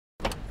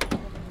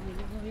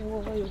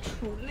我有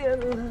初恋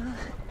了，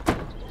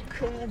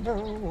可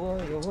能我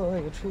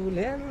有初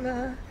恋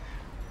了。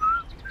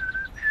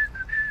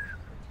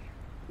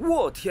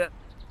我天！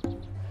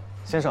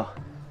先生，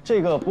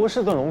这个波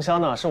士顿龙虾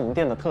呢是我们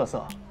店的特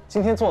色，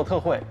今天做特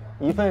惠，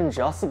一份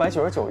只要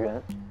499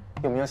元，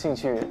有没有兴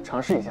趣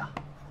尝试一下？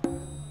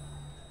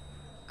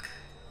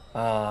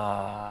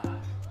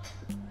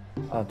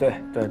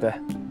对，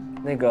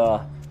那个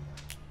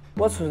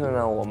波士顿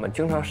呢，我们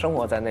经常生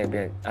活在那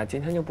边啊，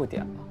今天就不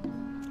点了，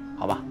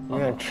好吧？因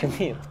为吃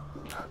腻了。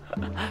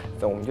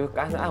对，我们就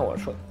刚才按我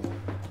说的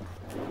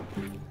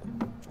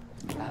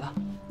来了。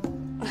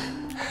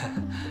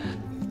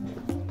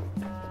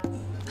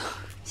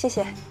谢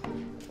谢。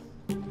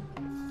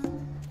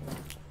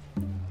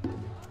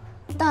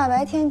大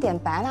白天点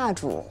白蜡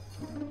烛，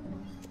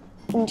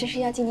你这是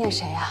要纪念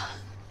谁啊？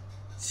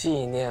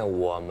纪念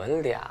我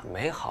们俩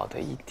美好的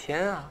一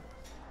天啊！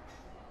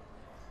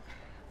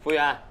服务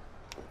员，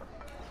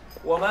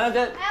我们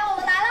这……哎，我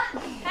们来了！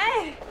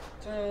哎，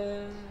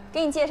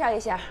给你介绍一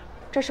下，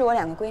这是我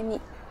2个闺蜜，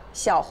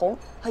小红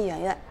和圆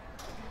圆。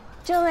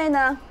这位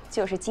呢，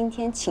就是今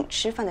天请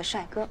吃饭的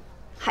帅哥，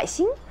海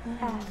星。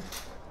哎，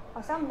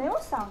好像没有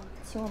想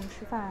请我们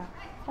吃饭啊，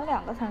才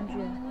2个餐具。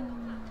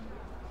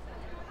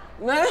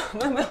没，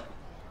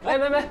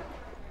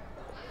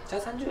加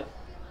餐具。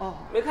哦，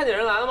没看见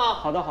人来了吗？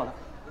好的。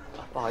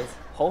不好意思，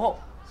红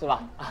是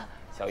吧？啊，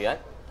小圆，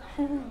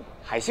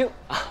海星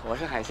啊，我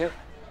是海星，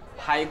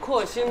海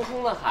阔星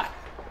空的海，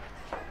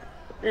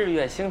日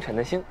月星辰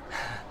的星。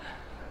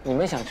你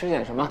们想吃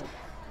点什么？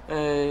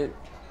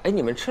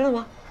你们吃了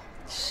吗？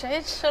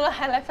谁吃了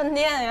还来饭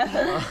店呀？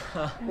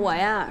我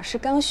呀是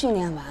刚训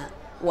练完，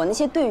我那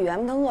些队员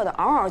们都饿得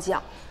嗷嗷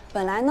叫。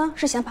本来呢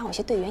是想把我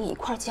些队员也一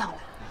块叫来，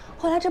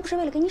后来这不是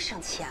为了给你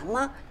省钱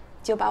吗？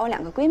就把我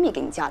2个闺蜜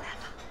给你叫来了。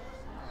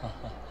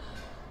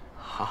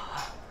好，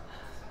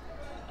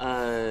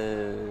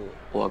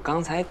我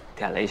刚才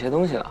点了一些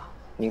东西了，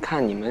你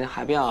看你们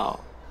还不要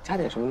加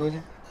点什么东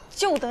西？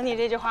就等你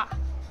这句话。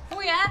服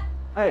务员，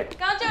哎，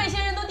刚刚这位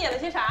先生都点了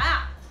些啥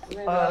呀？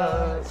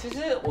其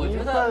实我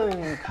觉1得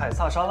份凯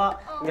撒沙拉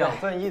，2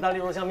份意大利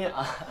肉酱面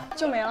啊，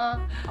就没了。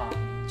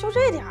就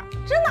这点儿，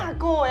这哪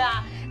够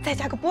呀？再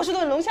加个波士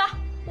顿龙虾。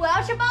我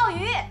要吃鲍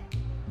鱼。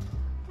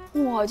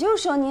我就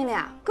说你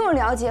俩更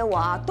了解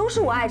我，都是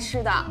我爱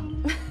吃的。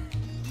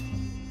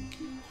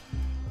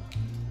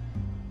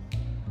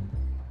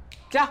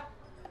加。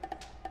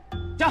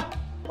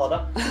好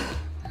的。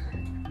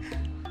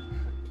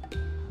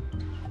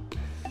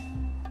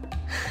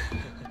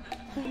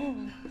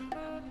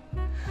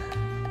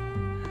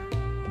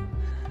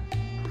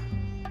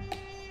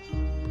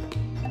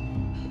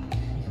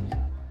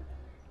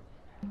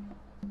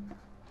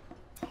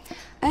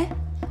哎，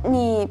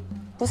你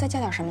不再加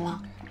点什么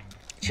了？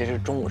其实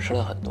中午吃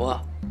了很多，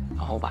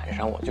然后晚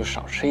上我就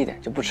少吃一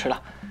点，就不吃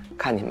了，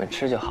看你们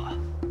吃就好了。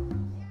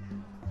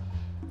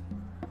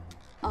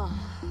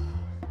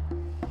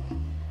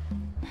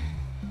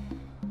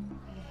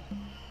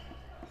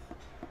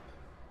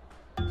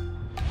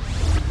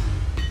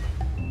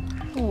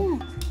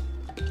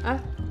哎，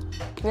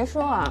别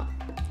说啊，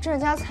这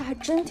家菜还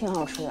真挺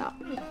好吃的。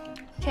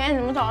甜甜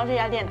怎么找到这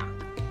家店的？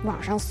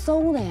网上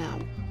搜的呀。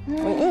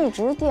我一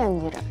直惦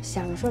记着，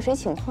想着说谁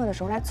请客的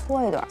时候来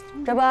搓一顿，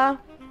这不，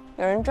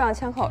有人撞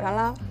枪口上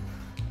了。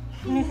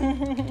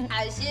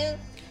海星，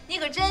你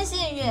可真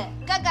幸运，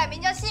该改名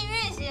叫幸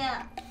运星。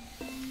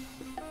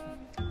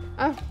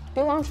哎，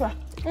别光吃，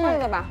换一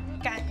个吧。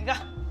干一个，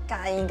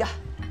干一个，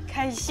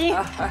开心。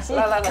来，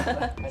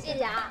谢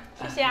谢啊，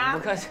谢谢啊。不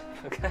客气。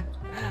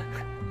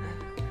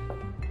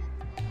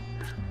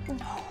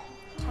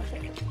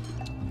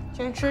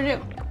先吃这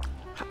个。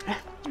好嘞。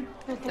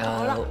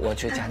我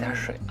去加点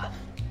水啊。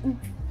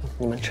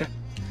你们吃。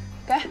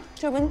给，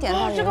这不你点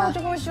到这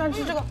个我喜欢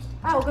吃这个。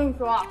哎，我跟你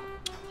说，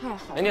太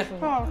好美女，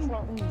太好吃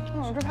了。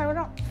我这拍个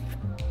照。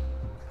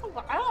干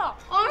嘛呀？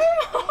哎呀，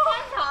干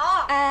炒。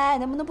哎，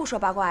能不能不说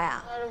八卦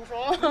呀？那就不说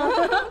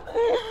了。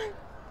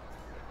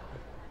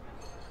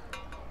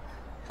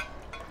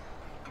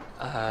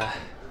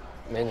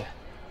美女，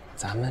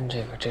咱们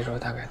这桌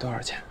大概多少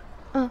钱？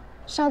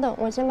稍等，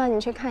我先帮你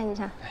去看一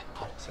下。哎，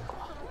好，辛苦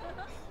啊。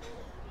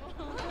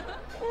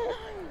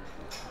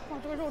哇，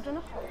这个肉真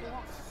的好多啊！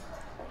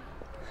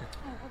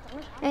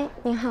哎，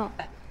您好，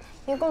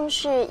一共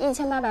是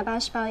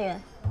1888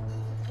元。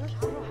咱们啥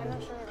时候还能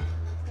吃？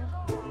挺好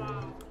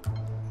啊。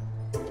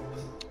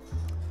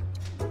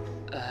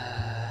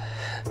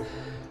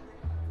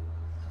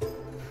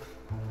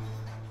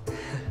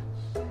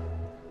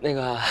那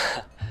个，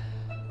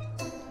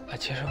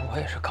其实我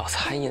也是搞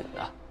餐饮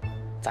的，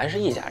咱是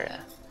一家人，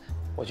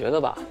我觉得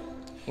吧，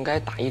应该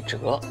打一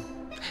折。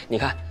你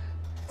看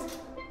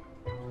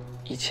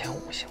，1500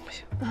行不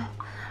行？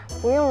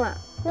不用了，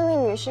那位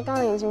女士刚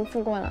刚已经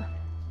付过了。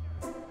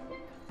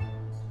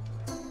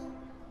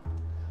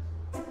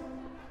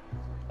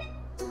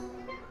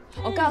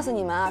我告诉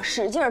你们啊，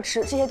使劲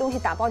吃，这些东西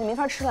打包就没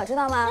法吃了，知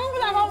道吗？不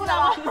打包，不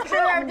打包，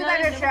是就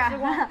在这吃。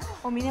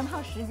我明天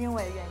胖10斤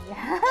我也愿意。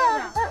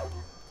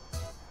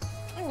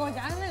你给我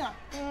夹那个。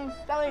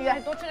张文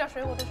宇，多吃点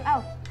水果，多吃。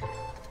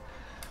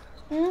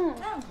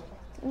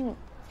哎，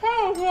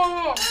太香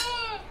了。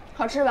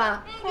好吃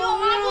吧？比我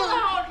妈做的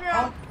好吃。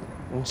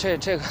你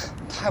这个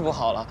太不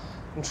好了，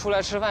你出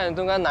来吃饭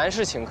都该男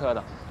士请客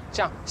的，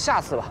这样下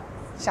次吧，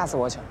下次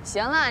我请。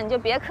行了，你就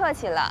别客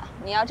气了。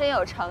你要真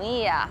有诚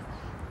意啊，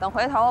等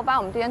回头把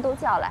我们队员都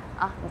叫来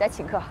啊，你再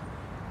请客。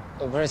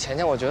不是钱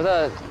钱，我觉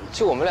得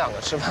就我们2个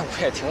吃饭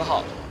不也挺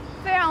好的吗？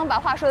非让我把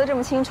话说得这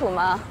么清楚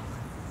吗？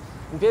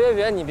你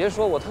别，你别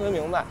说，我特别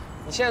明白。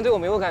你现在对我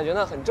没有感觉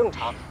呢，很正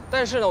常。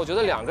但是呢，我觉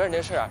得2个人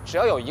这事啊，只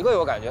要有1个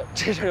有感觉，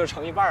这事就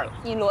成一半了。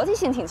你逻辑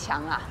性挺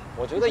强啊。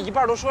我觉得一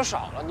半都说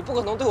少了，你不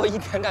可能对我一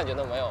点感觉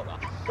都没有吧？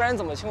不然你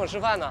怎么请我吃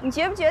饭呢？你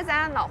觉不觉得咱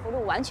俩脑回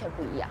路完全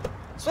不一样？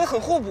所以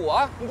很互补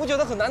啊，你不觉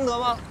得很难得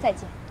吗？再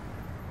见。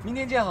明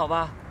天见，好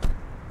吧？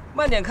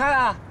慢点开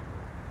啊。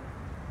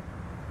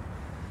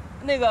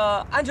那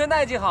个安全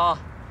带系好。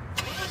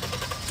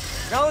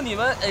然后你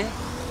们哎。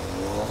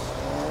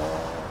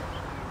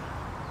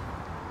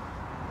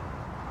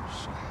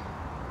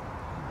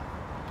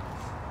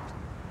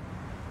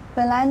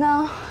本来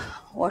呢，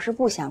我是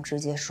不想直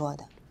接说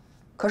的，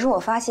可是我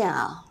发现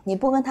啊，你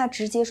不跟他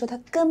直接说，他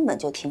根本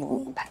就听不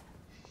明白。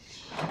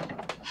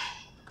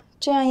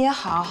这样也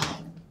好，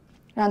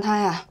让他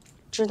呀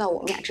知道我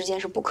们俩之间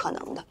是不可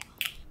能的。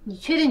你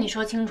确定你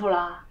说清楚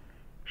了？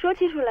说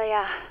清楚了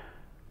呀。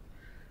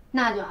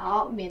那就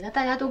好，免得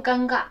大家都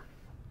尴尬。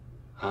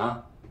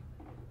啊？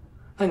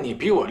那你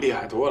比我厉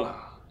害多了，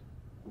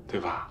对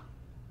吧？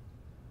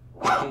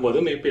我都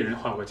没被人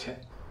花过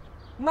钱。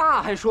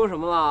那还说什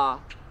么了？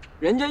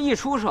人家一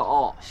出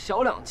手小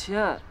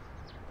2000。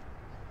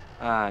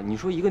哎，你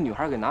说一个女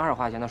孩给男孩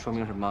花钱，那说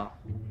明什么？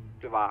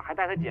对吧？还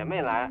带她姐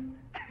妹来。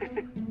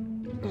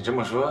你这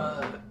么说，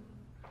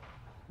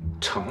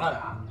成了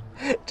呀？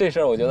这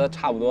事儿我觉得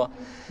差不多，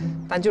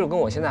但就是跟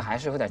我现在还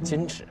是有点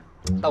矜持。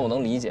但我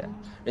能理解，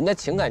人家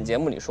情感节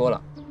目里说了，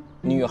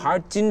女孩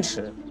矜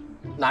持，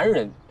男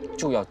人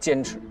就要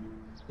坚持。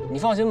你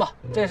放心吧，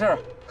这事儿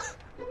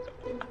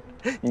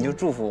你就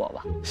祝福我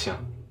吧。行，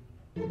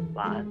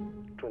晚安，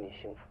祝你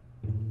幸福。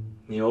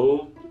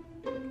牛，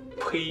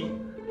呸！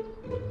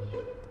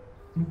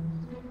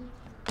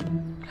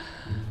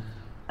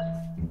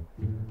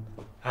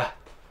哎，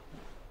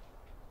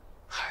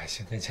海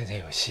星跟芊芊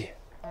有戏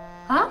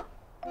啊？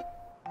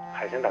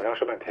海星打电话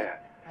说半天，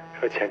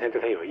说芊芊对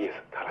他有意思，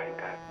他俩应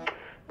该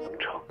能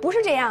成。不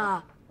是这样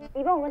啊，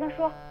你帮我跟他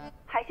说，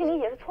海星理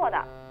解是错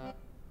的。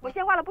我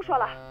先挂了，不说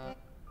了。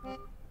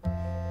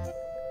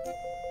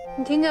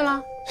你听见了？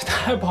这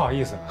太不好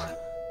意思了。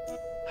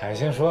海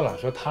星说了，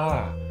说他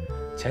啊，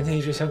芊芊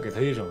一直想给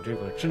他一种这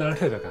个知难而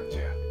退的感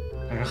觉，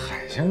但是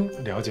海星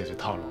了解这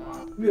套路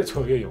啊，越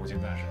挫越勇，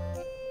现在是。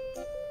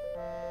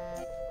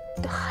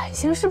海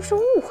星是不是误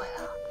会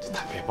了？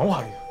他别甭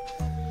怀疑。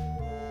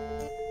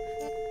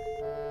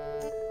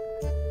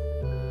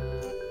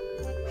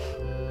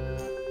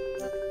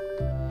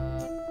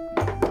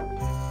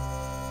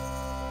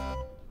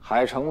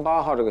海城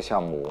8号这个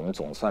项目我们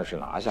总算是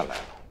拿下来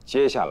了，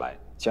接下来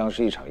将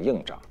是一场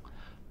硬仗。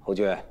侯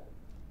爵，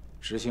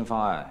执行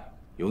方案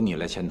由你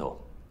来牵头。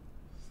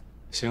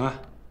行啊，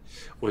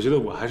我觉得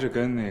我还是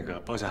跟那个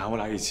包小涵我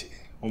俩一起，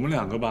我们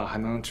2个吧还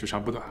能取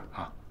长补短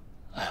啊。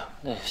哎呀，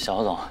那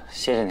小总，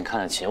谢谢你看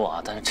得起我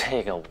啊，但是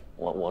这个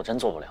我真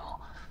做不了。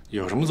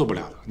有什么做不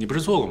了的？你不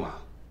是做过吗？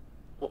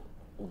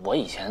我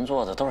以前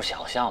做的都是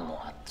小项目，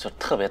就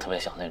特别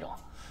小那种。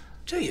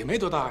这也没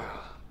多大呀。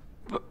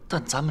不，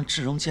但咱们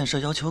智荣建设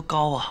要求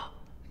高啊，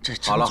这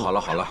真好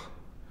了，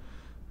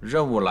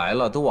任务来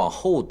了都往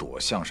后躲，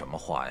像什么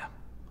话呀？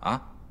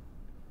啊！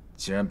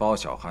既然包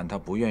小涵他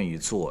不愿意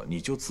做，你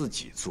就自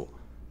己做。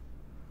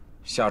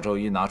下周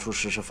一拿出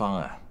实施方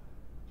案，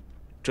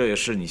这也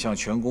是你向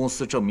全公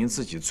司证明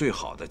自己最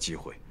好的机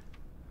会。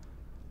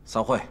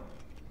散会。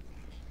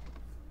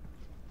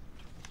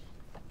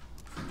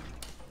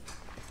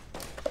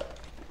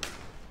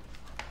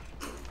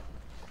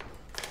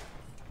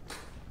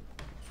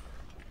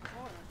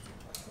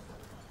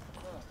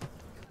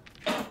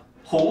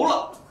糊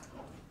了！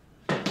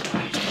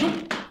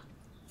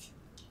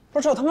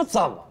不是这他妈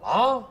怎么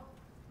了？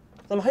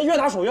怎么还越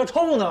打手越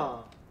臭呢？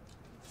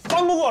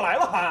翻不过来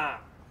了还？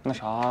那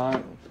啥，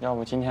要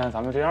不今天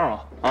咱们这样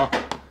吧？啊，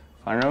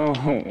反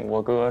正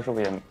我哥是不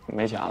是也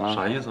没钱了？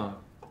啥意思啊？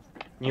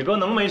你哥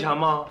能没钱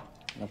吗？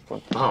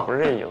不是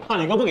这意思。怕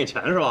你哥不给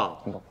钱是吧？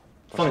不，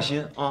放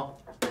心啊，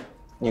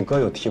你哥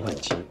有提款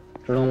机，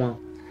知道吗？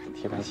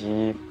提款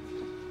机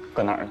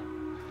搁哪儿呢？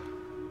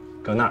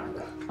搁哪儿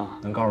呢？啊，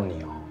能告诉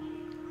你啊。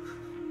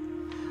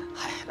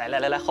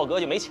来，浩哥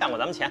就没欠过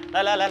咱们钱。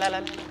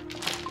来。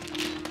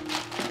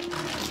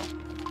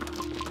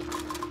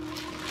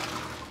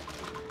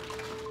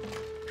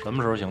什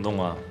么时候行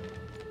动啊？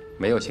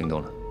没有行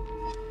动了。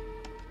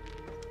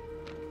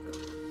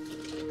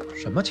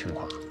什么情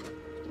况？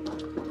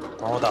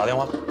等会儿我打个电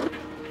话。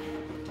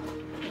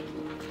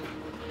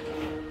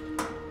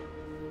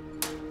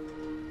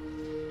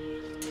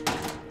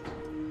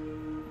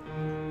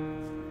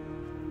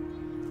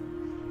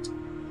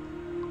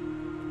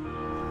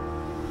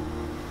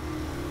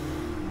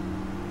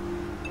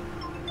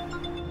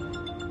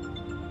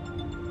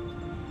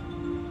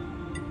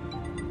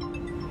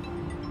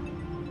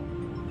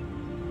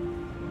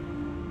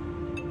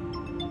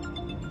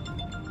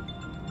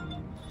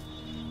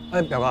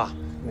哎，表哥，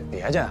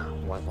别介，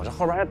我这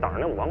后边还等着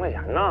那5万块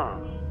钱呢。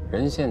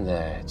人现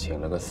在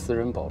请了个私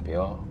人保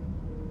镖，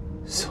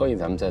所以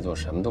咱们在做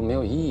什么都没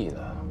有意义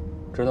了，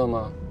知道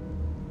吗？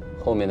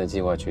后面的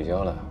计划取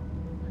消了。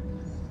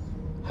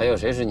还有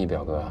谁是你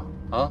表哥啊？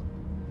啊，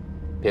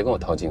别跟我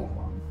套近乎。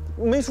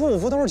没出5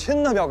副都是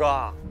亲的，表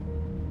哥。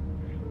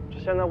这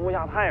现在物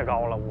价太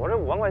高了，我这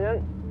5万块钱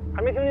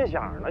还没听见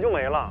响呢就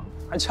没了，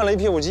还欠了一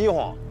屁股饥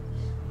荒。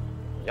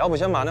要不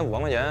先把那5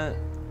万块钱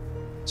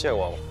借给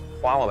我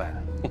花花呗。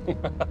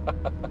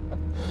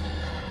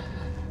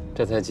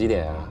这才几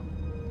点啊？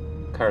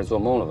开始做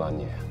梦了吧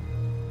你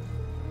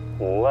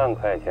？5万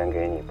块钱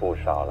给你不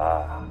少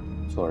了。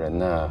做人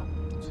呢，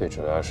最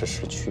主要是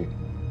识趣。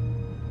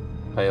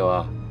还有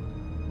啊，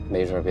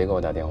没事别给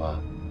我打电话。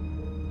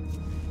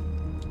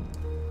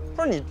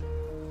不是你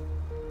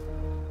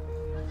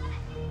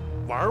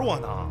玩我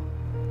呢？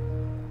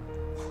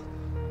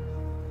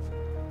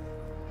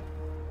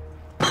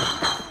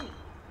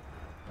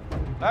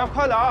来，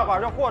快点啊，把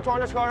这货装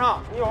在车上，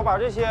一会儿把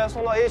这些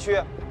送到 A 区，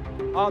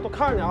啊，都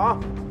看着点啊。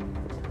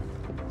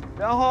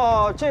然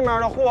后这面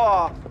的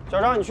货，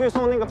小张你去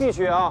送那个 B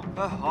区啊。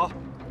哎，好。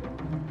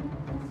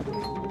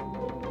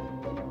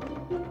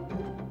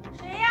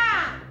谁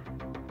呀？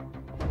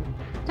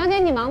张姐，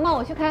你忙吗？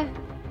我去开。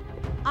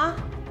啊？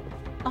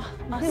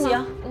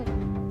行。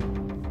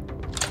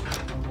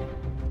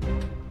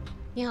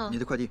你好，你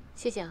的快递。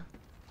谢谢啊。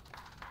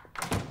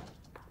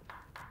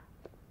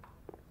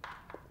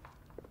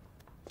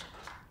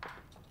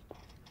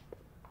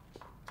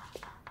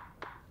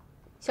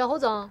小胡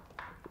总，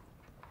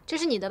这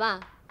是你的吧？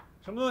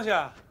什么东西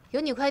啊？有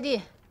你快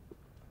递。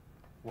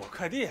我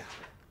快递？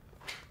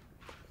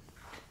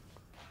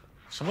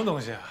什么东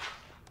西啊？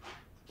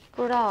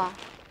不知道啊。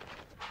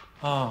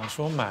啊，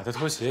是我买的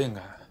拖鞋，应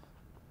该。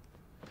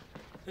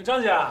哎，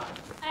张姐。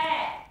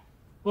哎。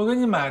我给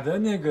你买的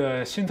那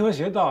个新拖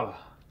鞋到了。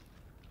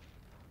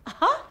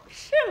啊？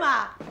是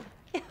吗？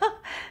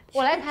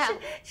我来开。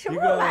什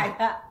么时候买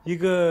的？一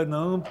个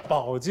能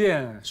保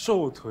健、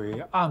瘦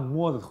腿、按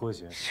摩的拖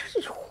鞋。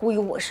这忽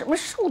悠我什么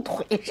瘦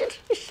腿？这真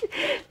是，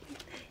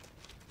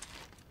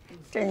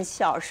真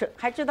孝顺，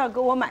还知道给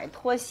我买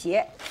拖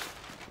鞋，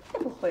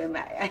真不会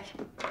买呀！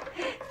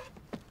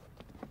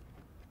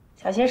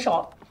小心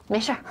手，没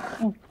事。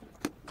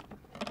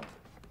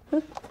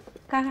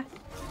看看。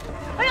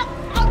哎呦，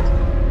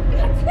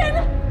天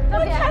哪！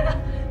我天哪！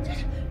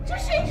这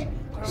谁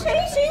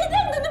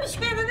弄的那么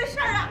缺德的事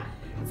儿啊？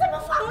怎么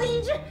放了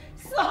一只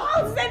死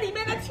耗子在里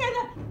面呢？天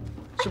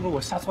哪！是不是我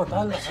下错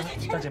单了？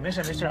大姐，没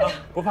事啊，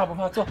不怕，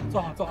坐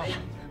好。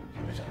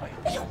没事，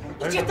哎呦，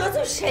你这得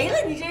罪谁了？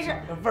你真是！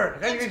味儿，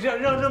赶紧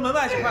扔门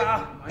外去，快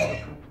啊！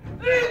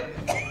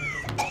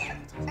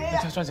哎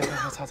呀，张姐，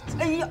擦。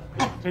哎呦，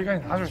这赶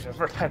紧拿出去，味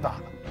儿太大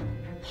了。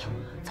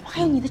怎么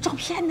还有你的照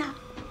片呢？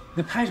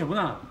你拍什么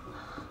呢？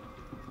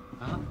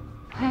啊？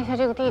拍一下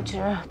这个地址，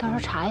到时候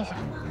查一下。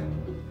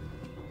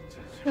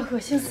恶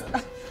心死了！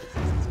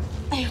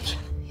哎呦天！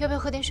要不要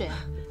喝点水啊？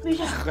没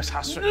事。喝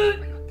啥水？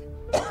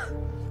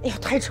哎呦，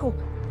太臭！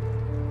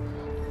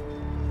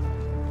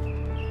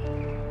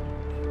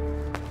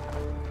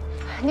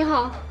你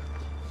好。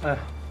哎，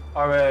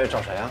二位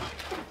找谁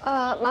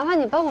啊？麻烦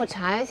你帮我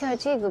查一下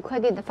这个快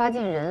递的发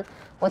件人，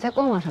我在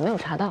官网上没有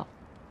查到。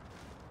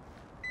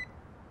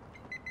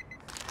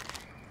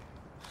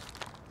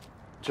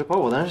这包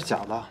裹单是假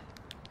的。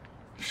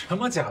什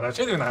么假的？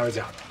这里哪有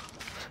假的？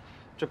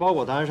这包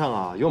裹单上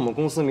啊，有我们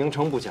公司名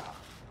称不假，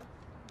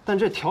但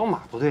这条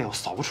码不对，我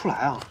扫不出来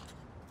啊。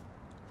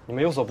你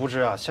们有所不知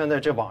啊，现在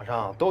这网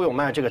上都有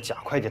卖这个假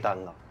快递单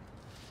的。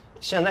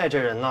现在这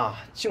人呐，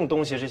净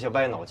东西这些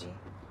歪脑筋，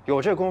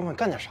有这功夫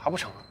干点啥不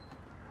成啊？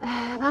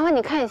哎，麻烦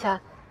你看一下，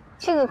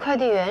这个快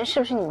递员是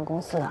不是你们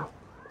公司的？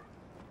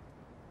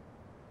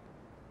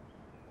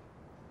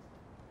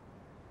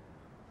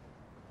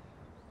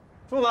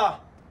柱子，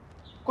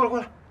过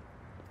来。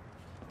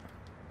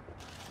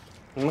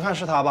你们看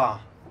是他吧？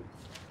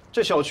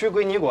这小区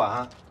归你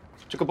管，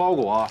这个包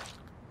裹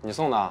你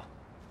送的？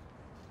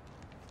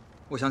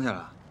我想起来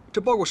了，这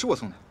包裹是我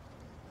送的，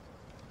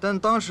但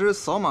当时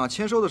扫码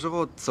签收的时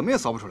候怎么也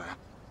扫不出来，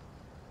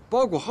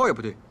包裹号也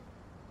不对，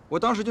我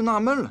当时就纳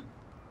闷了，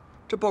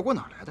这包裹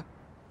哪来的？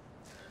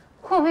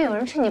会不会有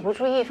人趁你不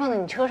注意放在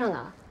你车上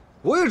的？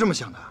我也这么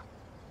想的，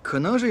可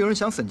能是有人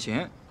想省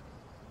钱，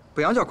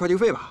不想交快递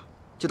费吧，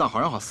就当好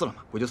人好事了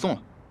嘛，我就送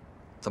了。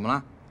怎么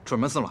了？出什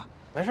么事了？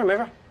没事，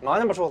忙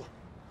去吧，柱子。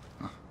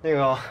那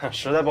个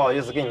实在不好意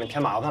思给你们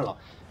添麻烦了，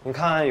你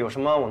看有什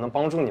么我能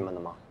帮助你们的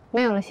吗？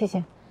没有了，谢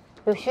谢。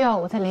有需要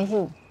我再联系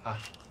你。啊，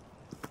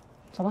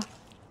走吧。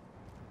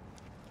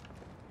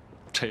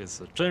这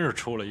次真是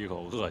出了一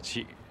口恶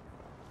气，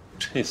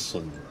这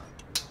孙子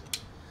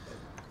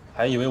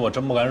还以为我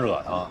真不敢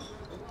惹他，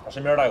他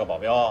身边带个保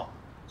镖，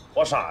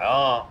我傻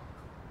呀？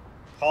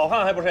好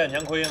汉还不是眼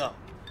前亏呢，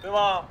对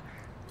吧？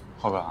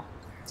浩哥，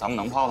咱们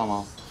能泡他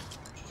吗？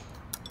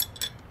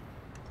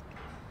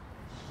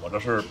我这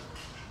是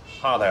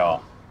怕他呀。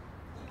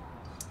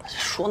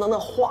说的那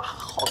话，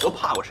浩哥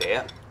怕过谁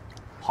呀？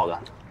浩哥，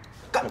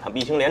干他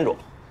鼻青脸肿，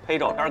 P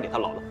照片给他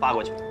老子发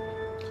过去，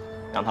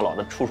让他老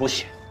子出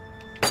血。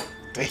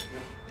哎，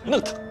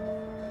弄他！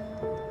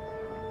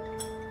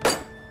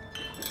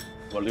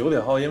我刘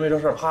铁浩因为这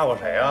事怕过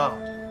谁啊？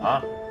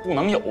啊，不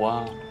能有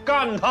啊！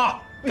干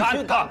他！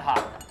干他！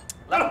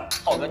来了，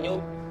浩哥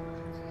牛！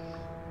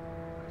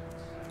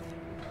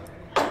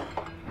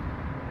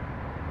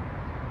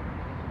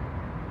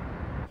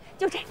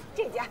就这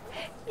件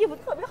衣服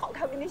特别好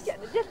看，给你选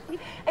的这，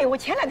哎，我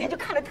前2天就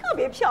看着特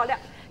别漂亮。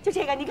就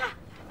这个，你看，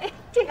哎，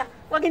这个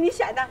我给你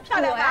选的，漂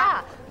亮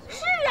吧？是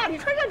啊，你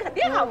穿上肯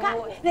定好看。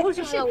不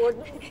是我，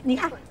你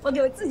看我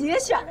给我自己也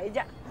选了一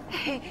件。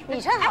你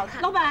穿好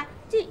看。老板，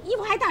这衣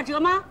服还打折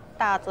吗？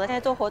打折，现在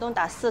做活动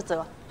打4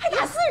折，还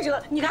打4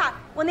折。你看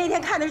我那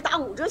天看的是打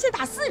5折，现在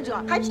打4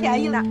折，还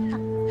便宜呢。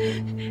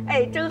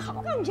哎，真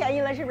好，更便宜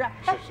了，是不是？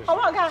哎，好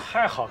不好看？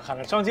太好看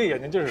了，张姐眼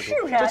睛就是说，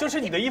是不是？这就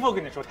是你的衣服，我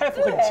跟你说，太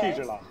符合你气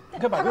质了。你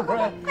看把这不是，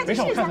没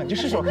事，我看看，你去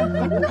试试我看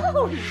看。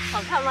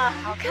好看吗？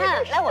好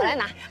看，来我来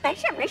拿。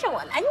没事，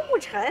我拿又不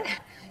沉。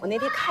我那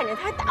天看见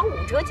他还打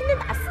5折，今天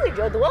打4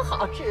折，多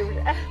好，是不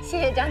是？谢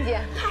谢张姐。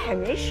嗨，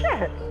没事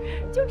儿，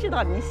就知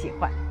道你喜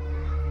欢。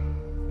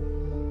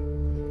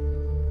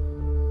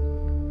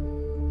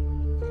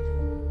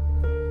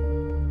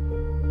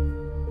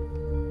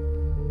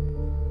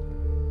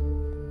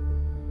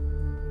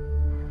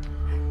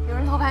有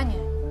人偷拍你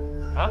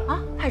啊？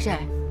拍谁？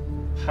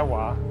拍我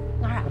啊？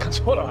哪儿啊？你看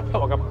错了，拍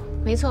我干嘛？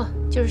没错，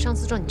就是上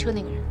次撞你车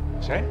那个人。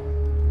谁？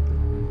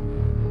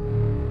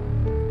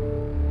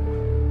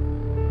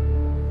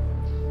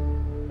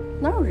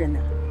哪有人呢？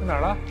在哪儿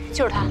了？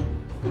就是他。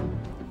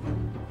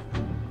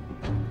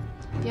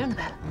别让他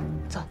拍了，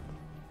走。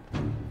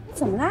你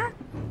怎么啦？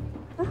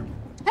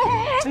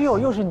哎呦，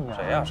又是你啊！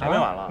谁呀？谁没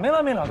完了？没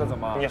完没了的怎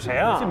么？你谁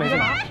呀？没事。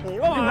你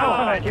干嘛？我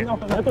看看，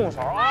别动手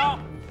啊！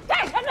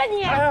干什么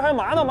你？还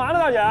嘛呢？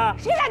大姐？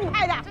谁让你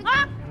拍的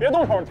啊？别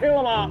动手，听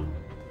了吗？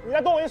你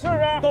再动一试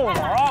试。动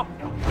手啊！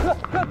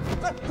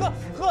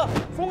呵，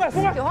松开！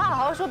有话好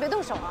好说，别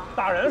动手啊！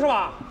打人是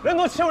吧？人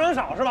多欺负人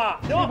少是吧？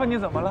行，媳妇你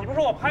怎么了？你不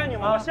说我拍你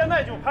吗？我现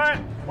在就拍，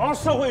我让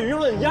社会舆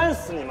论淹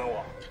死你们！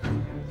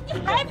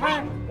你还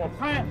拍？我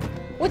拍！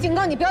我警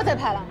告你不要再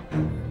拍了！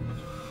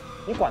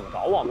你管得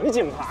着我吗？你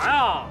警察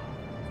呀！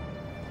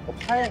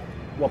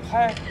我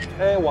拍，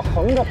哎，我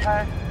横着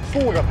拍，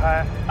竖着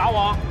拍，打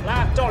我，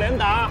来，照脸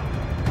打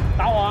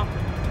我。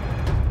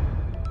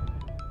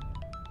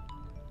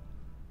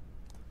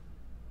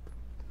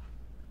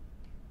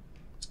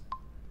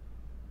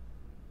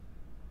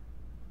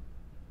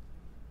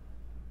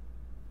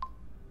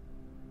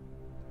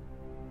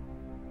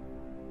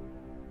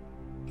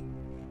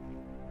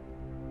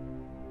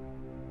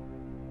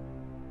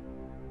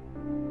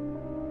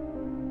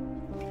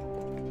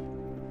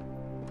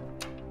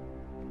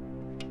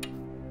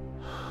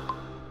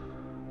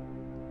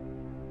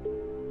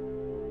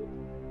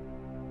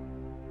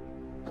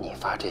你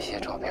发这些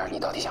照片，你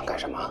到底想干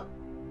什么？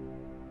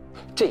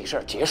这事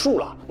儿结束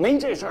了，没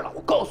这事儿了，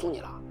我告诉你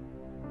了。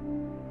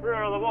日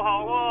子不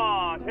好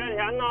过，缺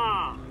钱呢。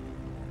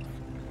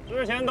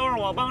之前都是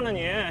我帮着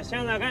你，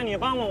现在该你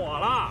帮帮我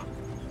了。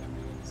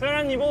虽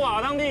然你不把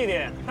我当弟弟，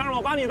但是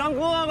我把你当哥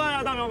哥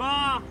呀，大表哥。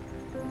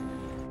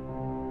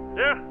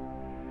行，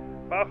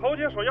把侯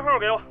姐手机号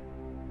给我，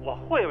我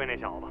会那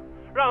小子，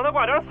让他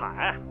挂点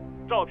彩。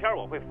照片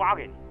我会发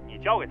给你，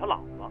你交给他老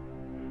子。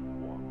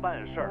我办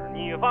事儿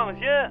你放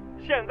心，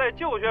现在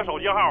就缺手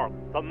机号，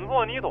怎么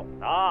做你懂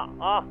的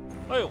啊？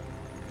哎呦，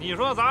你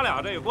说咱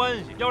俩这关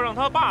系要让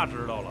他爸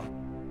知道了，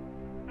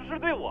这是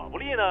对我不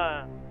利呢，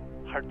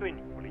还是对你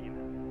不利呢？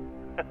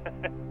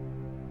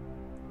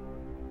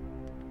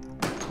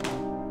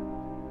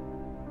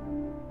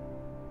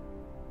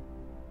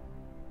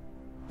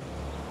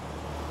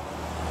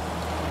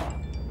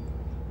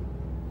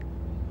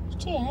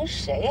这人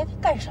谁呀？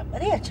他干什么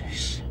的呀？真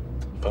是！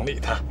甭理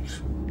他。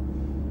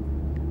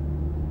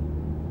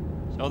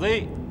小子，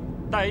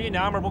带一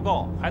娘们不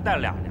够，还带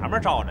俩娘们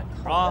罩着你，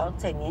是吧？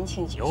再年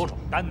轻些，有种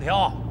单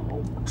挑！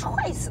我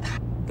踹死他！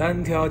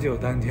单挑就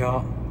单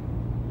挑。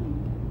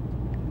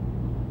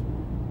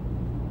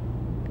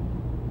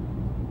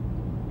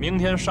明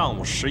天上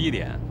午11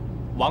点，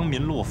王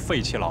民路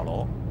废弃老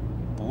楼，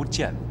不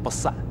见不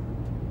散。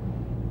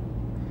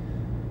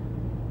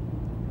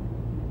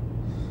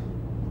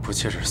不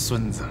就是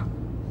孙子？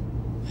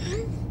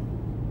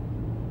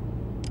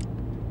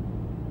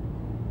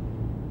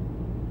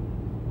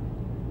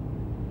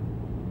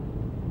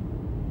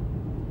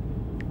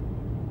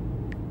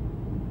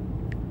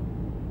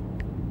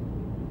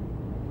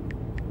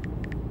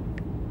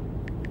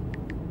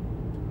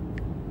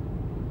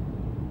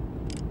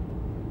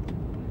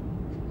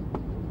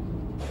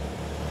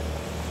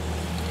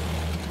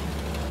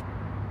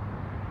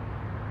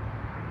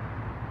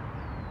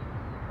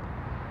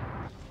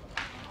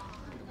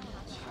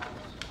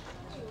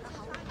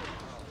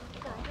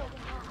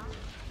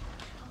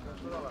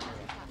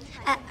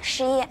哎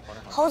，11，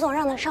侯总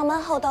让他上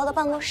班后到他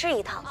办公室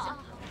一趟。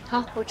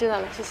好，我知道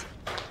了，谢谢。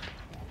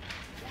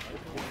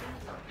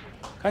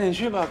赶紧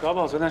去吧，搞不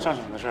好昨天上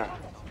场的事儿，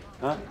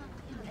啊！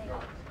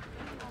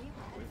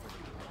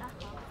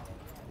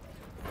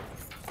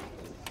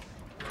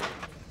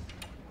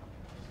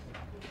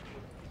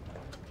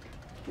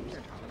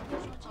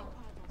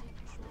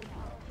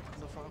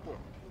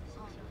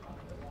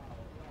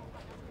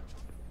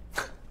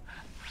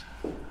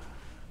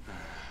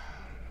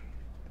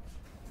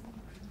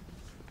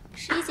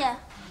 11姐，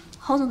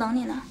侯总等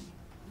你呢。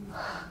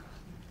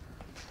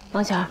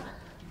王璇，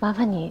麻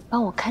烦你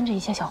帮我看着一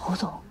下小侯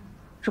总，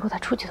如果他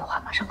出去的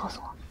话，马上告诉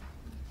我。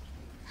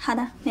好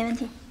的，没问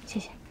题，谢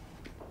谢。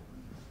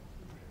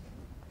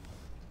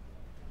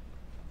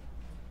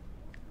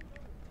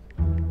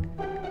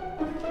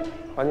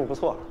环境不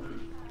错。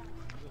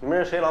你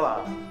们是谁老板？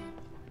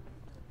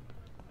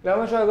两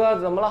位帅哥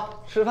怎么了？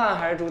吃饭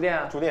还是住店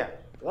啊？住店。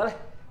得嘞，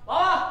老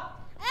板。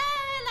哎，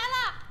来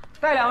了。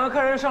带2位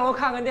客人上楼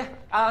看看店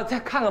啊，再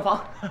看看房。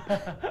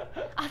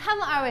啊，他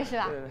们2位是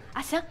吧？对。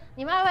啊，行，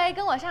你们2位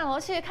跟我上楼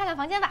去看看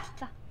房间吧。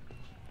走。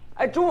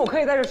哎，中午可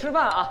以在这吃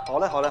饭啊。好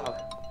嘞，好嘞，好嘞。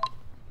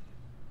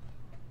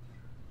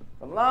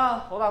怎么了，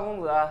侯大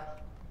公子？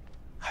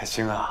海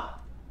星啊，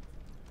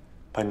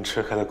把你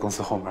车开到公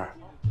司后门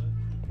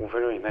，5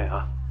分钟以内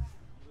啊。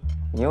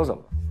你又怎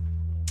么了？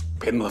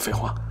别那么多废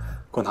话，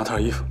给我拿套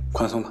衣服，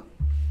宽松的。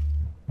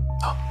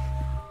好。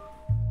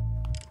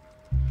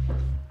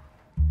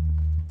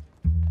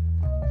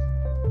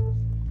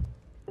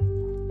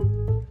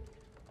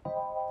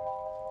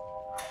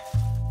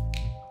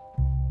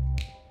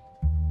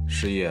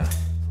师爷，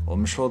我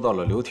们收到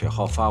了刘铁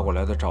浩发过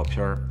来的照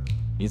片，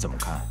你怎么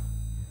看？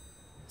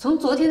从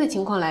昨天的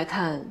情况来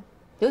看，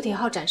刘铁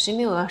浩暂时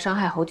没有要伤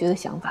害侯爵的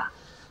想法，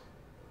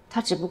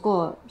他只不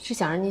过是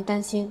想让您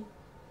担心，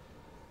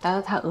达到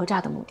他讹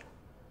诈的目的。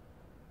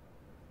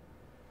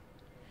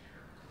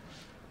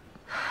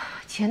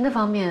钱的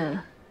方面，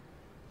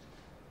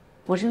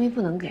我认为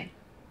不能给，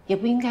也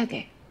不应该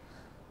给。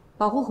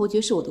保护侯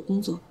爵是我的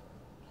工作，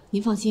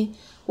您放心，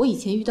我以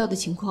前遇到的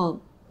情况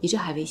比这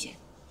还危险。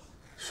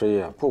师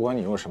爷，不管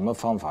你用什么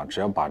方法，只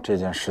要把这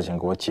件事情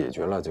给我解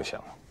决了就行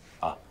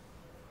了，啊。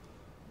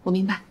我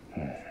明白。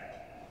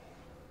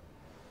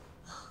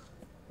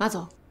马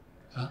总。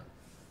啊。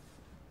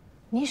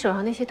你手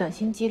上那些短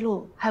信记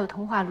录还有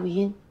通话录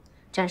音，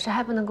暂时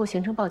还不能够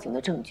形成报警的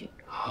证据。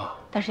啊。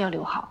但是要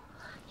留好，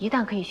一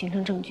旦可以形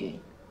成证据，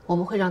我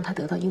们会让他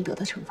得到应得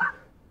的惩罚。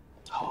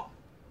好，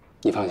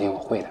你放心，我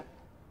会的。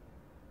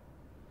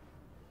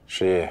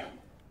师爷，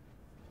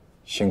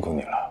辛苦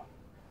你了。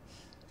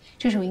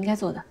这是我应该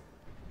做的。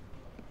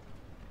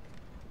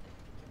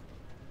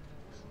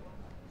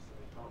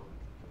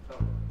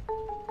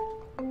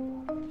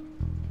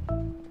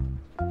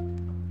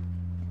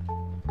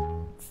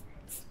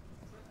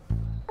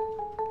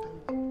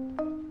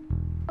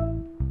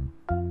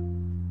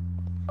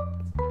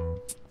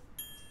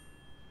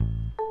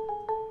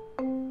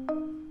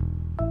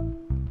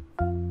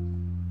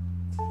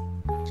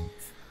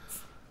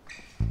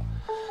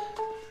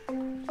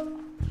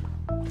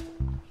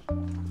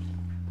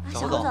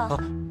小总啊。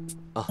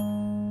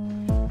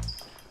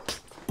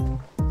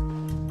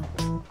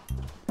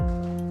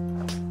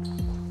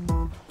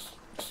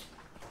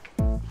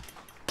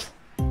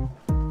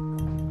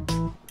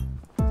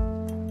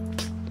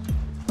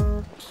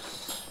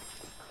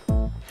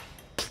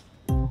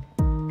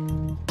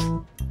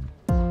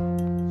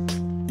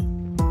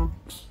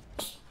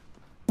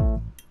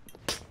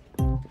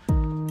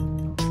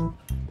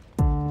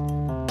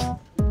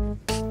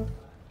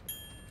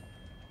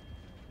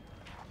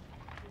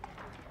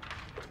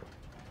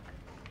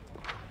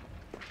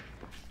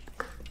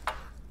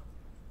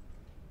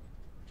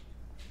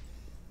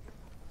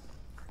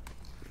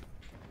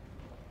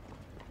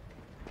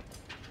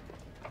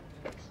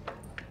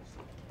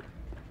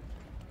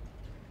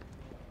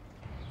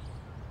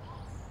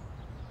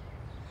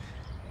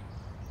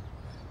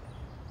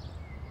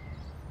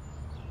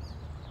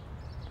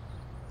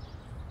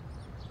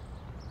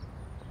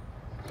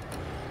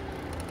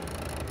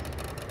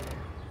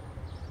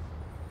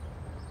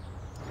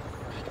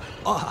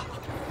 啊，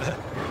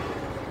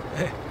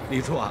哎，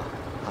李处啊，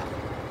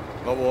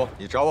老五，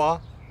你找我？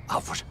啊，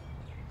不是，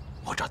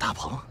我找大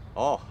鹏。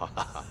哦，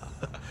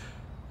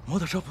摩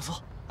托车不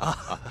错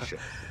啊，是。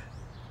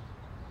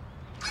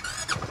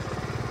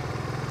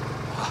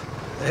啊，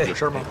有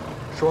事吗？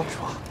说。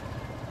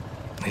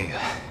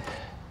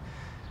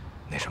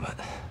那什么，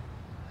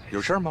有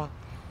事吗？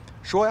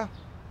说呀。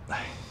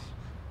哎，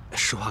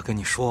实话跟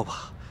你说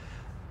吧，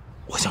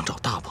我想找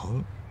大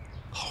鹏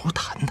好好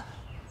谈谈。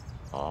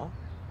啊？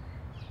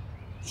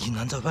 一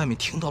楠在外面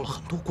听到了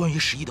很多关于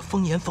十一的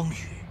风言风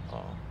语。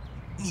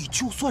你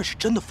就算是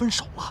真的分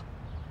手了，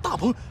大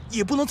鹏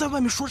也不能在外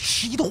面说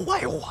十一的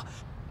坏话，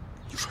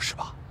你说是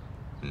吧？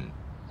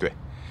对，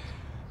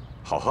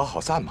好合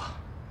好散嘛。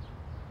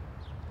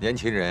年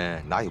轻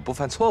人哪有不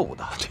犯错误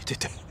的？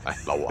对。哎，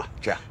老五啊，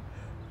这样，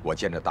我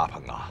见着大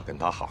鹏啊，跟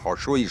他好好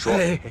说一说。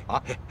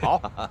啊，好，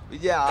回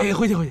见啊。哎，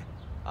回去。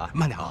啊，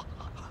慢点啊。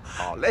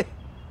好嘞。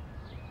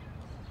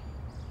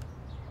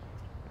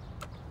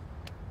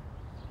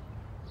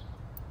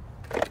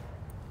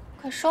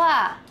 快说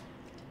啊！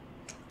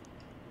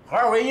合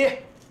二为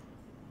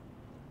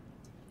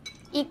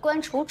一，衣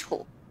冠楚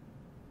楚。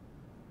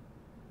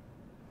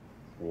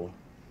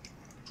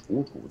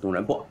楚楚动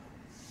人不？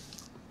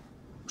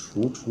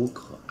楚楚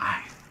可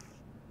爱。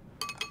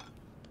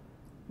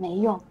没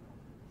用，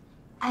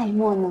爱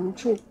莫能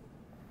助。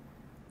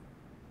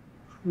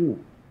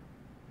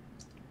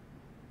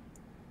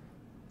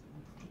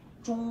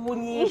祝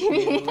你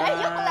平安。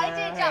又来这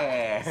招，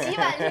洗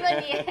碗去吧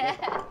你。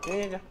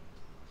这。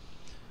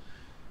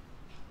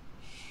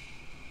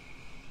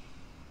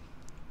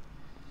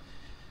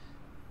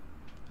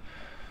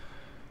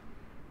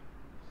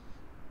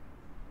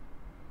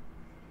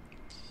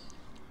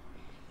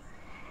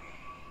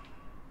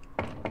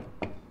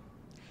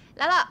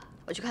来了，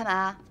我去开门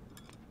啊。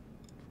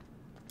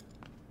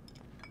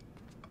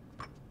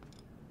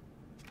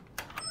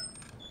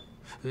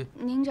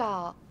您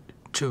找？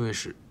这位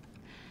是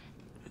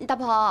大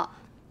鹏。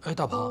哎，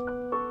大鹏，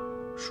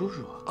叔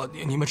叔啊，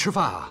你们吃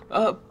饭啊？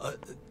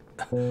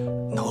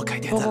那我改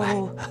天再来。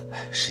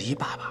11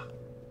爸爸。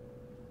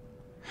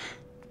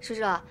叔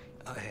叔，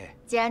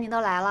既然您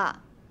都来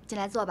了，进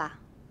来坐吧。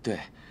对，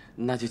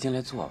那就进来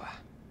坐吧。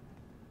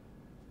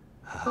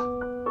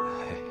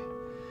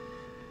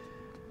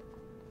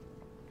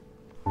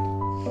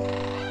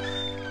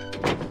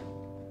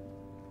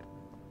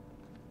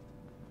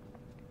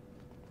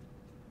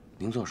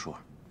您坐，叔。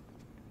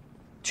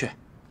去，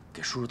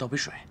给叔叔倒杯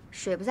水。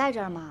水不在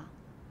这儿吗？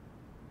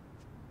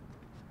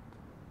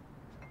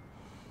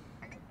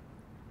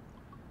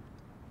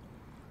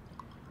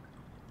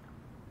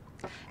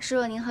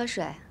叔叔，您喝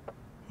水。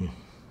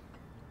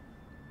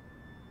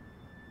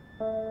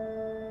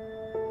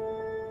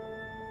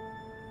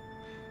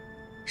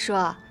叔，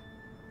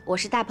我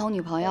是大鹏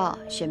女朋友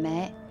雪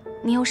梅，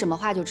你有什么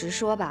话就直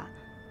说吧。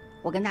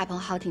我跟大鹏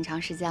好挺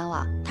长时间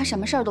了，他什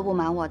么事儿都不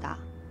瞒我的。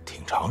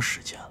挺长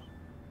时间了。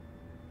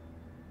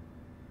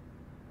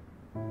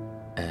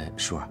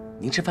叔，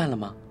您吃饭了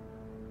吗？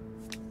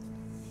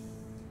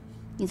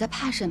你在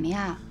怕什么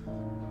呀？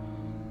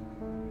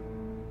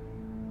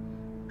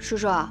叔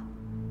叔，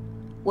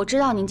我知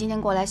道您今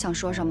天过来想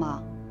说什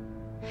么，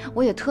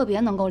我也特别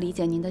能够理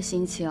解您的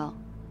心情。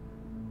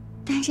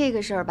但这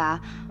个事儿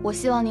吧，我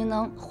希望您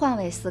能换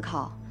位思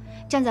考，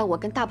站在我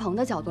跟大鹏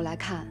的角度来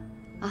看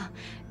啊，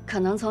可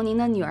能从您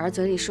的女儿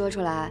嘴里说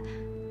出来，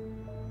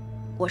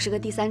我是个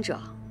第三者，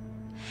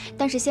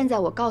但是现在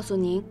我告诉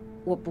您，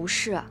我不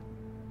是。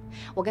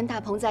我跟大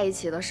鹏在一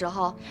起的时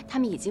候，他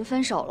们已经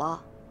分手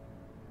了。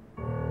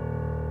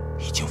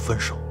已经分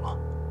手了。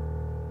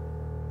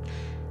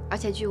而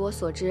且据我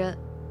所知，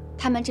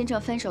他们真正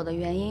分手的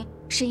原因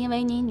是因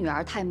为你女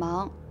儿太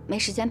忙，没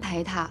时间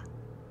陪她。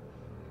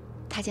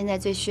她现在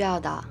最需要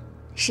的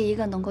是一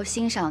个能够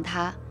欣赏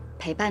她、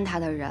陪伴她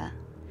的人。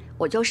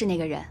我就是那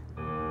个人。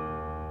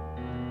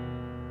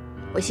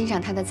我欣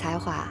赏她的才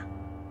华，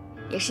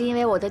也是因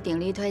为我的鼎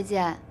力推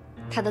荐，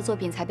她的作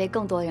品才被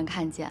更多人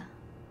看见。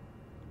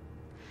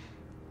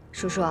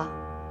叔叔，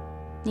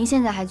您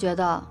现在还觉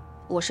得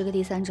我是个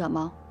第三者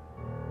吗？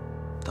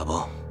大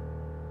鹏，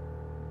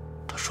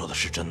他说的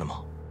是真的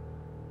吗？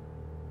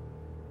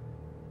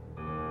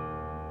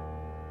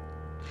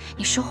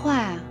你说话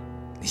呀！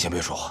你先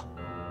别说话。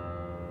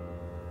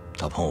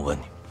大鹏，我问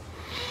你，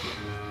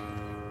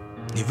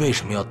你为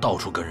什么要到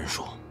处跟人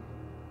说，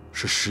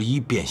是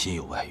11变心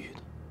有外遇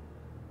的？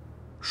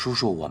叔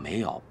叔，我没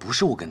有，不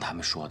是我跟他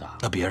们说的。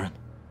那别人呢？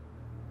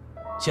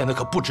现在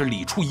可不止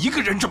李处一个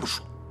人这么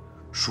说。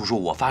叔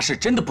叔，我发誓，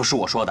真的不是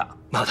我说的。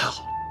那太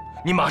好了，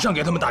你马上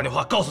给他们打电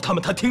话，告诉他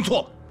们他听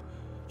错了，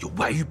有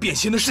外遇变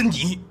心的是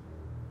你。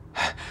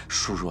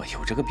叔叔，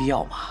有这个必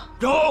要吗？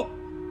有。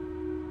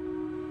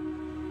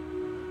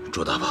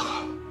朱大鹏，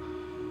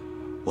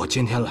我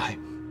今天来，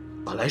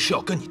本来是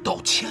要跟你道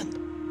歉的，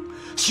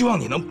希望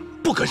你能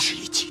不跟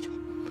11计较。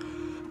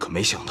可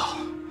没想到，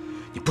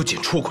你不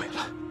仅出轨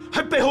了，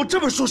还背后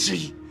这么说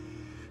11，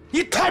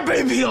你太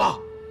卑鄙了！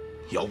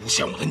你要诬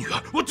陷我的女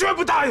儿，我绝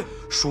不答应。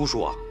叔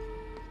叔，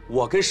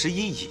我跟11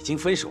已经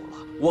分手了，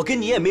我跟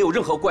你也没有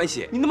任何关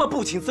系。你那么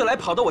不请自来，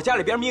跑到我家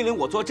里边命令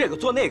我做这个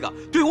做那个，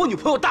对我女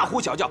朋友大呼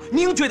小叫，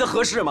您觉得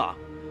合适吗？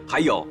还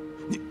有，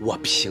我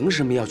凭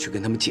什么要去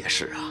跟他们解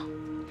释啊？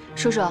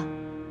叔叔，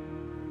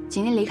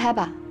请您离开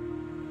吧。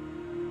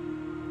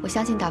我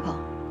相信大鹏。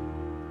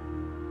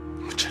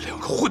你们这两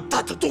个混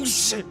蛋的东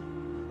西！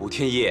吴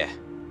天一，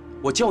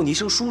我叫你一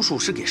声叔叔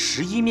是给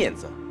11面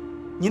子，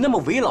你那么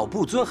为老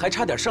不尊，还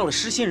差点上了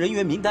失信人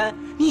员名单，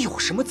你有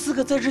什么资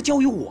格在这教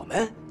育我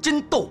们？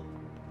真逗！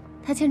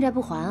他欠债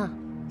不还啊？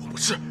不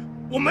是，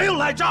我没有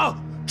赖账，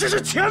只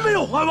是钱没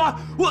有还完。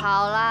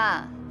好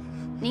了，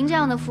您这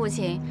样的父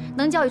亲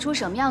能教育出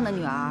什么样的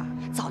女儿？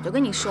早就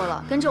跟你说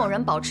了，跟这种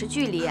人保持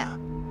距离。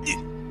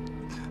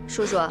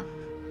叔叔，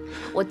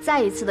我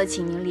再一次的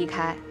请您离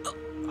开，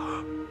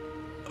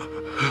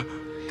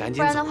赶紧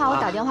走啊，不然的话我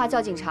打电话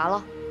叫警察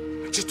了。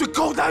这对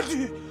狗男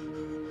女！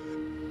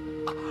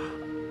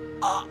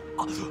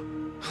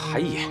还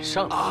演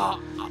上了。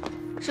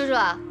叔叔，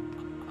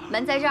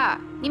门在这儿，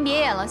您别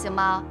演了，行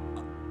吗？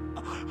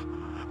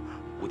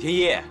吴天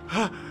一，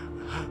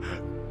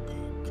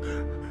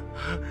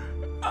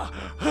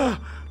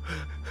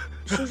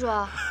叔叔，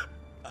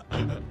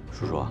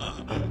叔叔，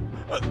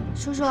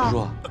叔叔，叔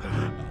叔，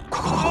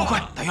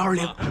快，打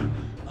120！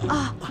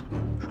啊！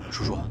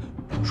叔叔，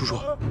叔叔，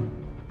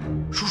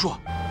叔叔！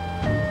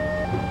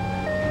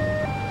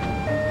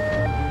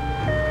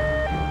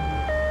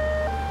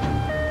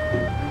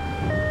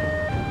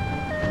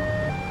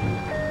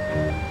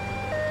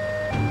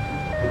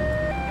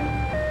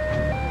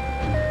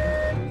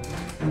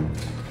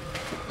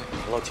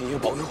景宇，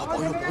保佑我，保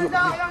佑我！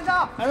让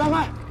道！来，让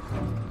开！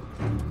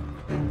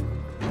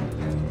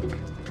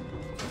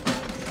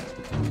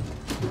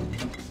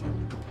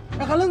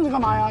哎，还愣着干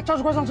嘛呀？家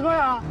属快上车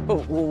呀！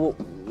不，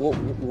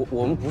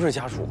我们不是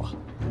家属啊。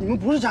你们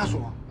不是家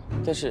属？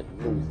但是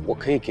我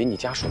可以给你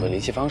家属的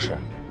联系方式。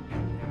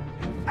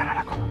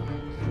来，快！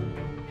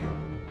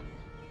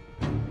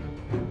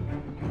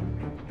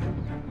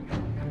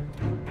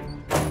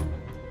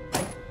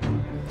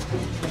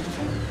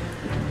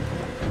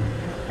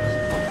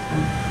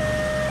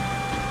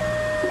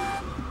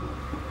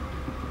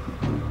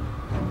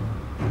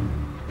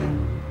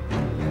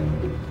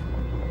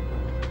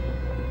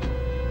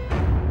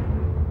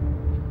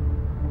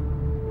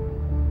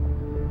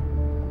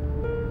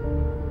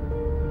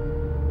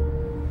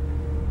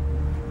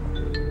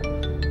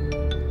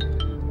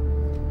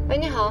喂，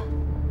你好。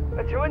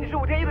请问你是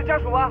武天一的家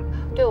属吗？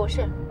对，我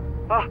是。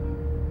啊，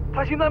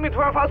他心脏病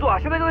突然发作啊，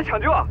现在正在抢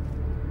救啊。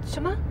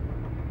什么？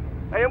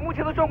哎呀，目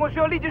前的状况需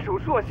要立即手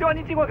术，希望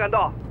您尽快赶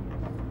到。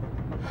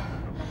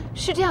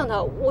是这样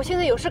的，我现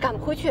在有事赶不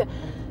回去，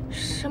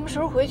什么时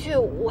候回去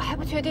我还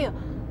不确定。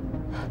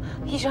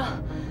医生，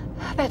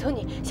拜托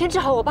你先治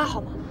好我爸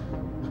好吗？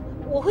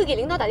我会给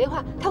领导打电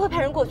话，他会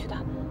派人过去的。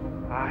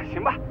啊，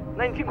行吧，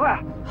那你尽快啊。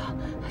好，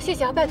谢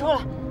谢啊，拜托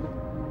了。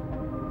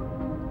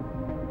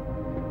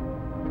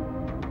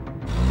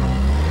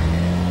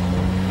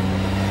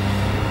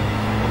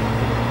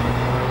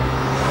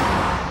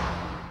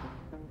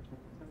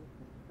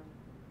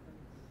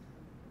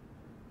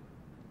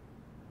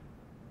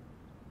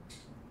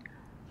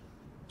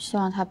希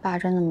望他爸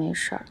真的没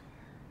事儿，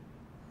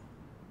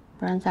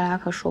不然咱俩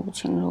可说不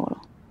清楚了。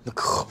那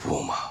可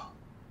不嘛！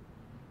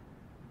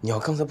你要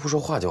刚才不说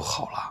话就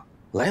好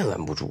了，拦也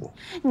拦不住。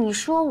你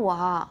说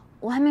我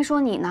还没说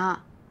你呢。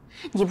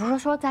你不是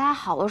说咱俩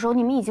好的时候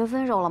你们已经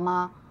分手了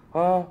吗？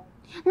啊？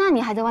那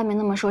你还在外面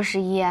那么说十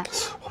一？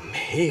我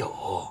没有。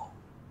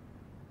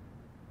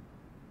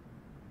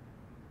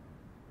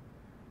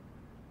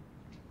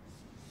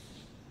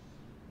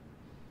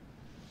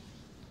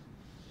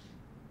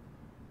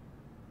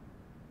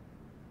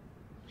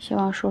希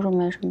望叔叔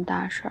没什么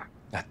大事儿。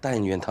哎，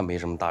但愿他没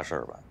什么大事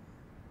儿吧。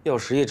要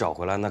十一找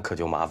回来，那可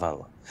就麻烦了。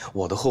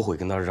我都后悔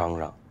跟他嚷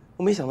嚷，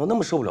我没想到那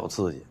么受不了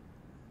刺激。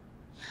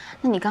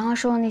那你刚刚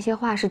说的那些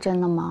话是真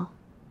的吗？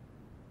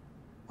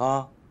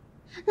啊？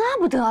那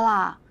不得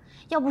了！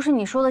要不是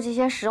你说的这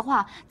些实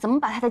话，怎么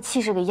把他的气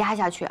势给压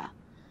下去？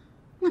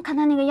那看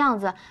他那个样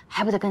子，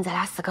还不得跟咱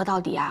俩死磕到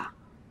底啊？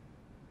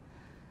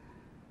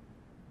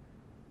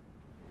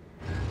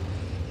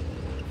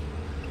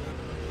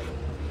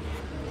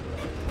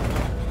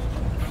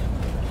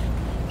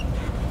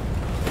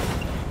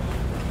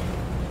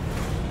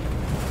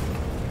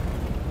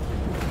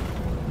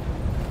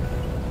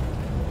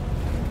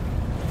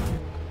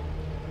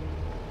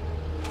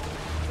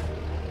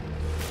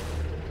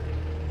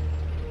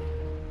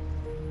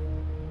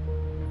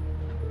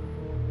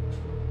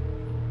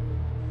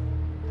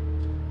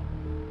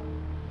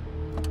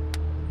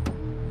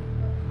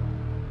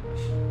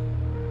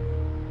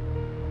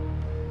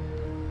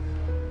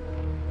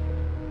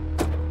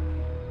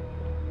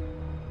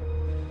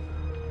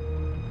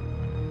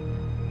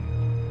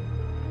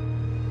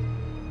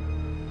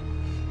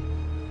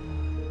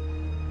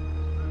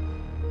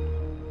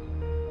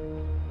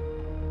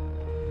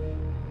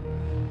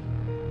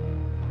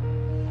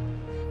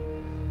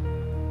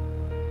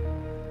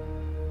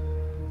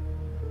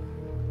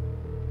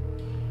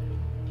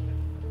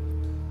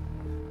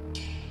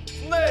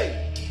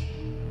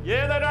爷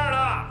爷在这儿呢。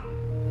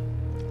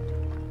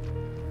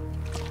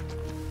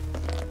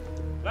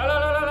来，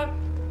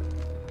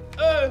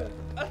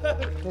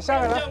你上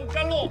来了。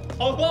甘露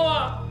好喝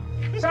吗？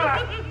上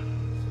来。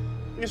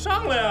你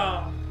上来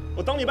呀！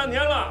我等你半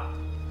天了。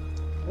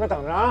我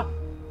等着啊。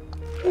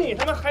你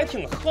他妈还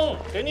挺横，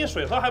给你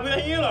水喝还不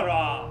愿意了是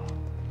吧？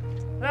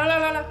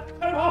来，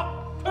快点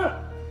跑！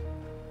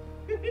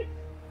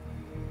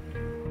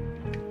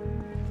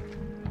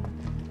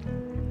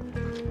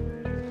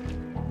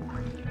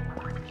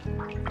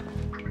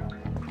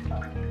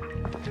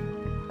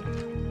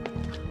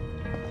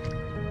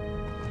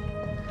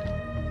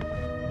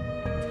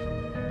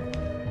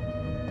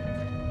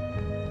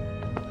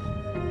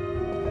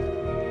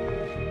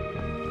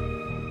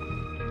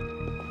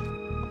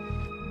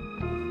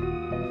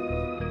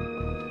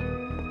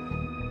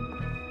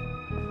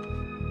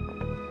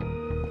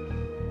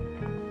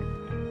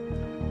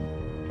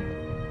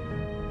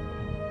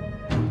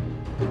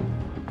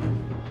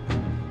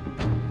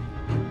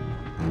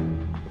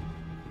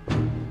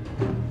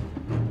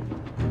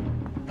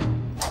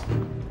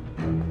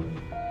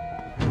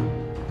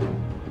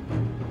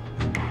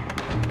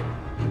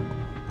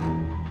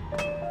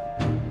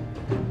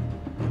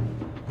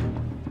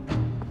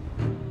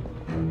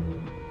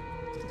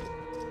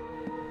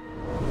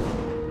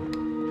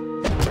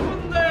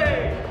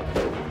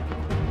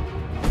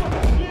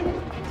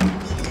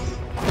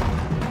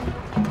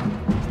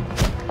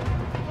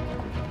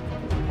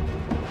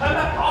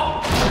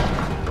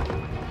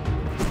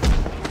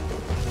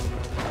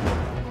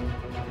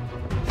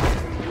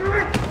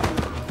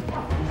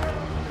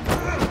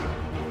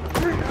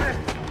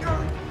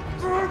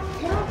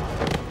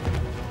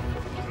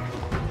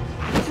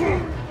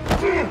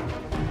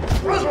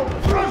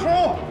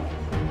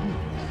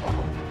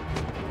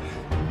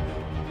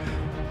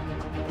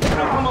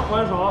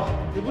小，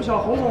也不小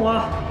侯总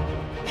啊，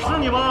是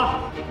你吧？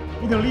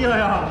你挺厉害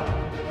呀！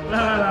来，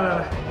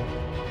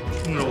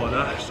冲着我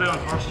的摄像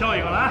头笑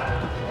一个，来，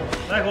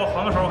给我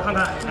还个手，我看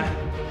看。来，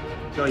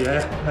叫爷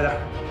爷，快点。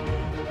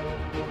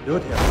刘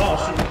铁闹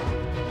事。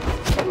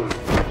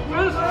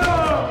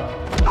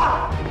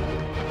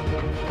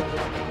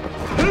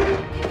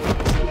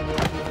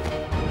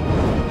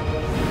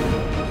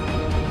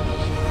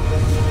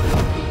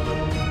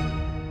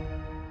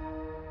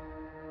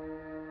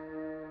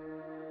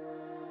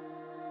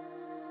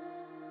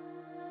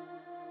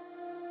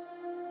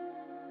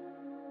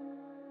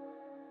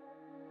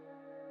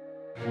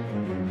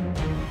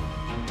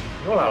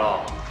你又来了！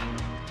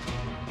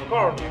我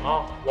告诉你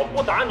啊，我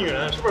不打女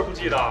人，是不是不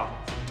记得？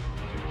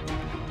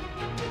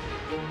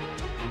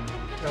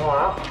你干嘛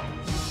呀？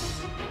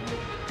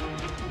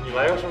你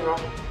来一个试试。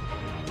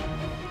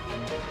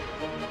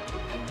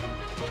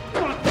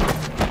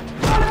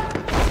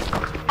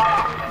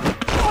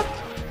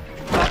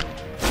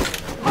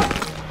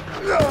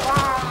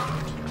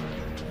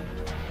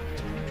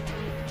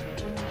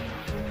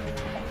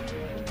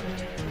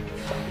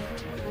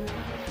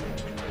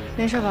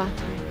没事吧？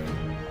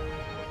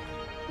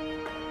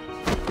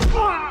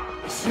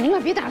行了，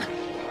别打了。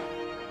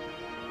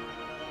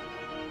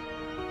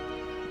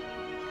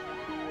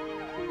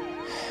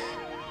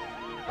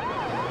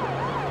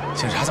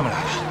警察怎么来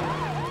了？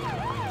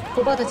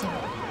我报的警。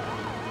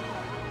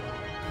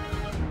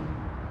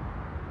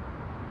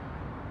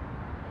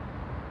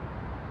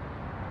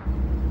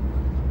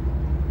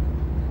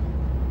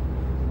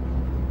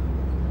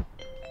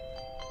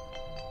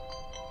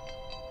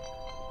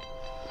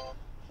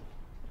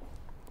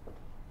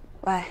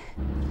喂，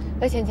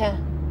芊芊，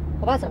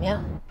我爸怎么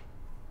样？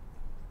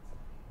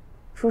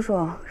叔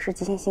叔是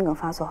急性心梗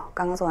发作，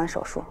刚刚做完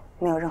手术，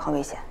没有任何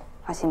危险，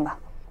放心吧。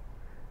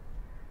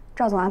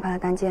赵总安排了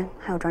单间，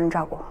还有专人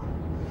照顾。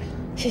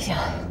谢谢，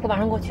我马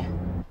上过去。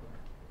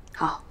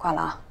好，挂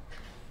了啊。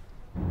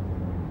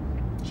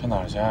上哪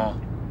儿去啊？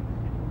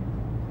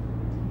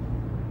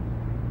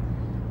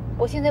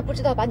我现在不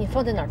知道把你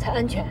放在哪儿才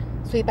安全，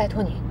所以拜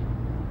托你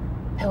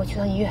陪我去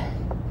趟医院。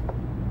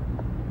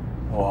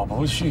我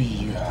不去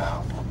医院，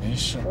我没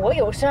事。我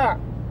有事儿。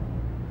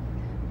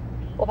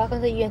我爸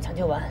刚在医院抢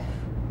救完。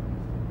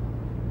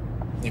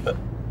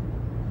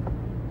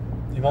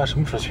你爸什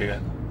么时候去医院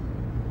的？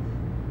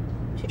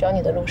去找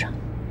你的路上。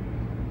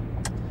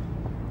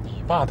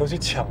你爸都去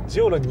抢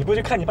救了，你不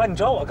去看你爸，你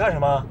找我干什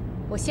么？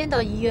我先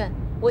到医院，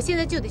我现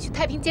在就得去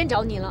太平间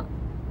找你了。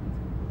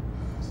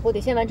我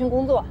得先完成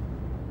工作。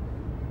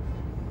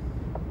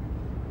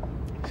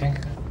行，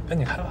跟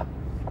你开吧。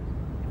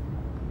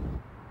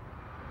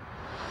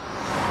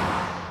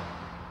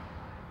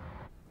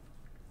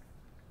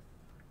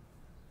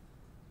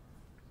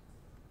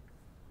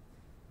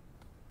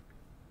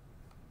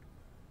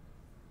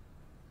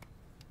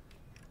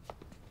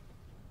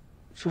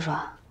叔叔，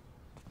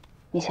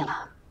你醒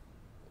了？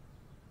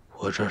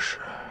我这是。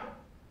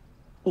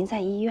您在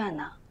医院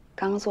呢，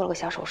刚刚做了个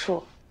小手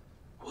术。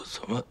我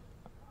怎么？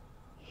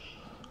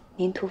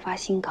您突发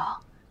心梗，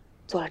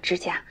做了支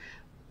架，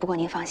不过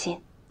您放心，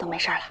都没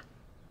事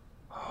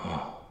了。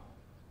啊，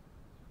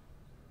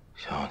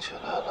想起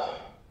来了，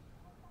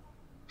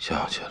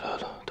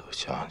都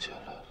想起来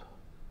了。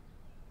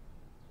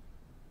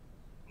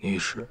你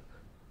是？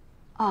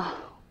啊，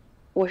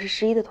我是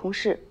11的同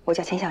事，我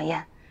叫钱小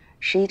燕。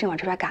11正往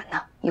这边赶呢，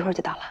一会儿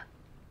就到了。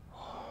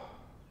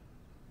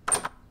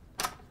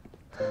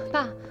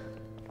爸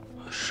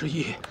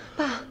11，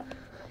爸，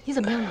你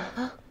怎么样了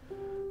啊？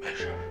没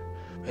事。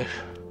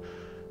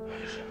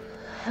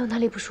还有哪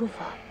里不舒服？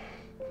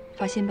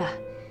放心吧，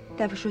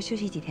大夫说休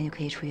息几天就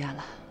可以出院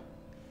了。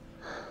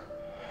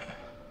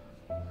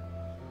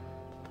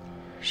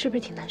是不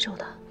是挺难受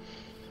的？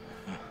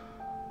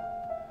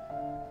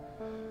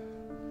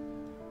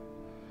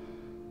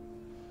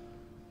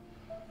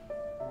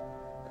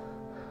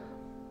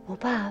我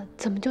爸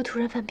怎么就突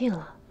然犯病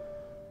了？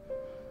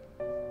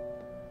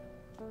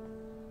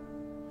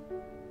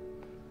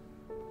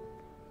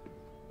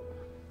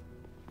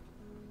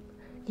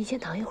你先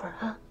躺一会儿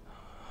啊。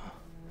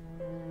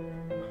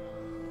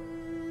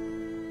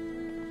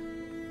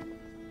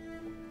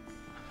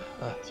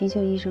急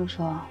救医生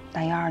说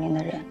打120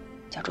的人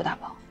叫朱大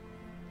宝。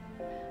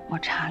我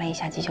查了一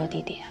下急救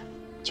地点，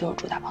就是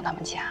朱大宝他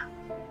们家。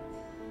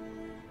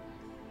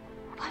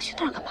我爸去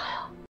那儿干嘛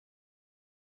呀？